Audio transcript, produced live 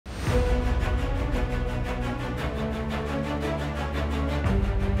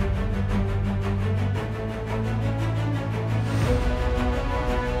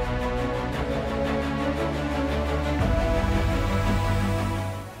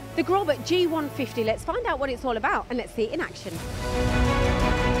The GROB G150, let's find out what it's all about and let's see it in action.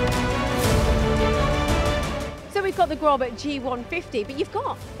 So we've got the GROB G150, but you've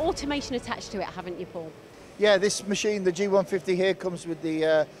got automation attached to it, haven't you, Paul? Yeah, this machine, the G150 here, comes with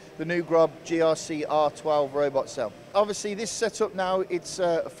the new GROB GRC-R12 robot cell. Obviously this setup now, it's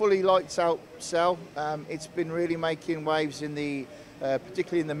a fully lights out cell. It's been really making waves in the,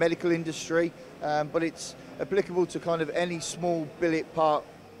 particularly in the medical industry, but it's applicable to kind of any small billet part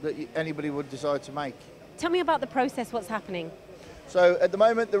that anybody would desire to make. Tell me about the process, what's happening? So at the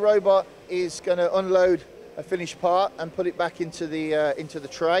moment the robot is going to unload a finished part and put it back into the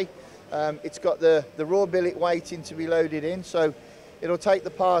tray. It's got the raw billet waiting to be loaded in, so it'll take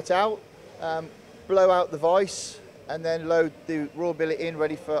the part out, blow out the vice, and then load the raw billet in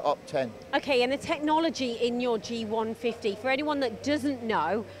ready for Op 10. Okay, and the technology in your G150, for anyone that doesn't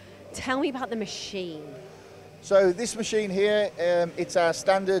know, tell me about the machine. So this machine here, it's our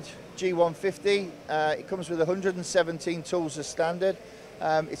standard G150. It comes with 117 tools as standard.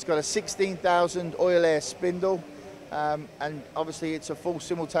 It's got a 16,000 oil air spindle. And obviously it's a full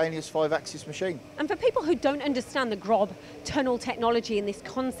simultaneous 5-axis machine. And for people who don't understand the GROB tunnel technology and this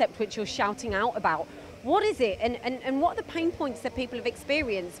concept which you're shouting out about, what is it and what are the pain points that people have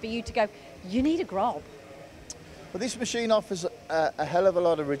experienced for you to go, you need a GROB? Well, this machine offers a hell of a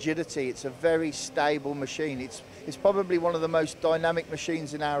lot of rigidity. It's a very stable machine. It's probably one of the most dynamic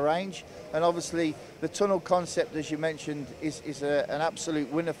machines in our range, and obviously the tunnel concept, as you mentioned, is an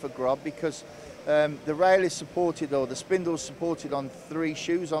absolute winner for GROB because the rail is supported, or the spindle is supported on 3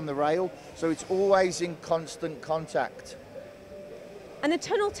 shoes on the rail, so it's always in constant contact. And the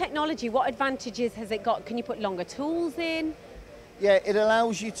tunnel technology, what advantages has it got? Can you put longer tools in? Yeah, it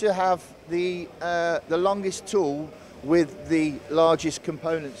allows you to have the longest tool with the largest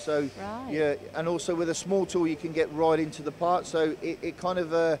component. So, right. Yeah, and also with a small tool you can get right into the part, so it kind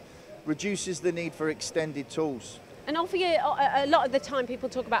of reduces the need for extended tools. And obviously, a lot of the time people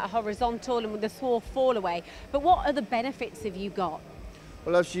talk about a horizontal and with the small fall away, but what other benefits have you got?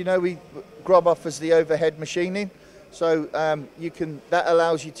 Well, as you know, GROB offers the overhead machining, so that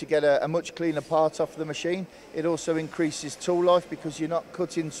allows you to get a much cleaner part off the machine. It also increases tool life because you're not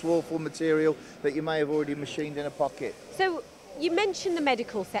cutting swarful material that you may have already machined in a pocket. So you mentioned the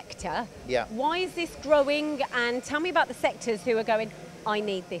medical sector. Yeah. Why is this growing? And tell me about the sectors who are going, I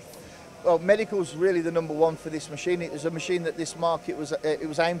need this. Well, medical's really the number one for this machine. It was a machine that this market was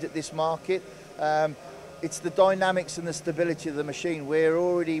aimed at this market. It's the dynamics and the stability of the machine. We're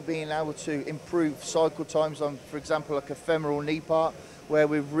already being able to improve cycle times on, for example, like a femoral knee part, where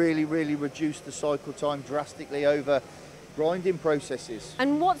we've really reduced the cycle time drastically over grinding processes.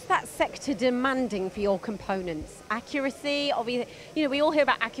 And what's that sector demanding for your components? Accuracy, obviously, you know, we all hear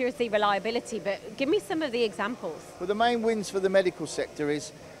about accuracy, reliability, but give me some of the examples. Well, the main wins for the medical sector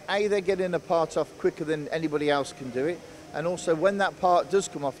is, A, they're getting a part off quicker than anybody else can do it, and also when that part does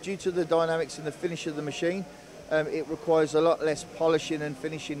come off, due to the dynamics and the finish of the machine, it requires a lot less polishing and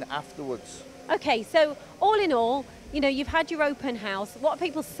finishing afterwards. Okay, so all in all, you know, you've had your open house. What are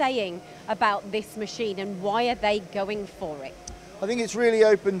people saying about this machine and why are they going for it? I think it's really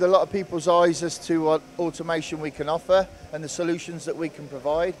opened a lot of people's eyes as to what automation we can offer and the solutions that we can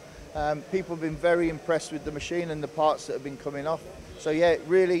provide. People have been very impressed with the machine and the parts that have been coming off. So yeah,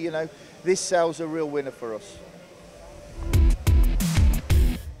 really, you know, this cell's a real winner for us.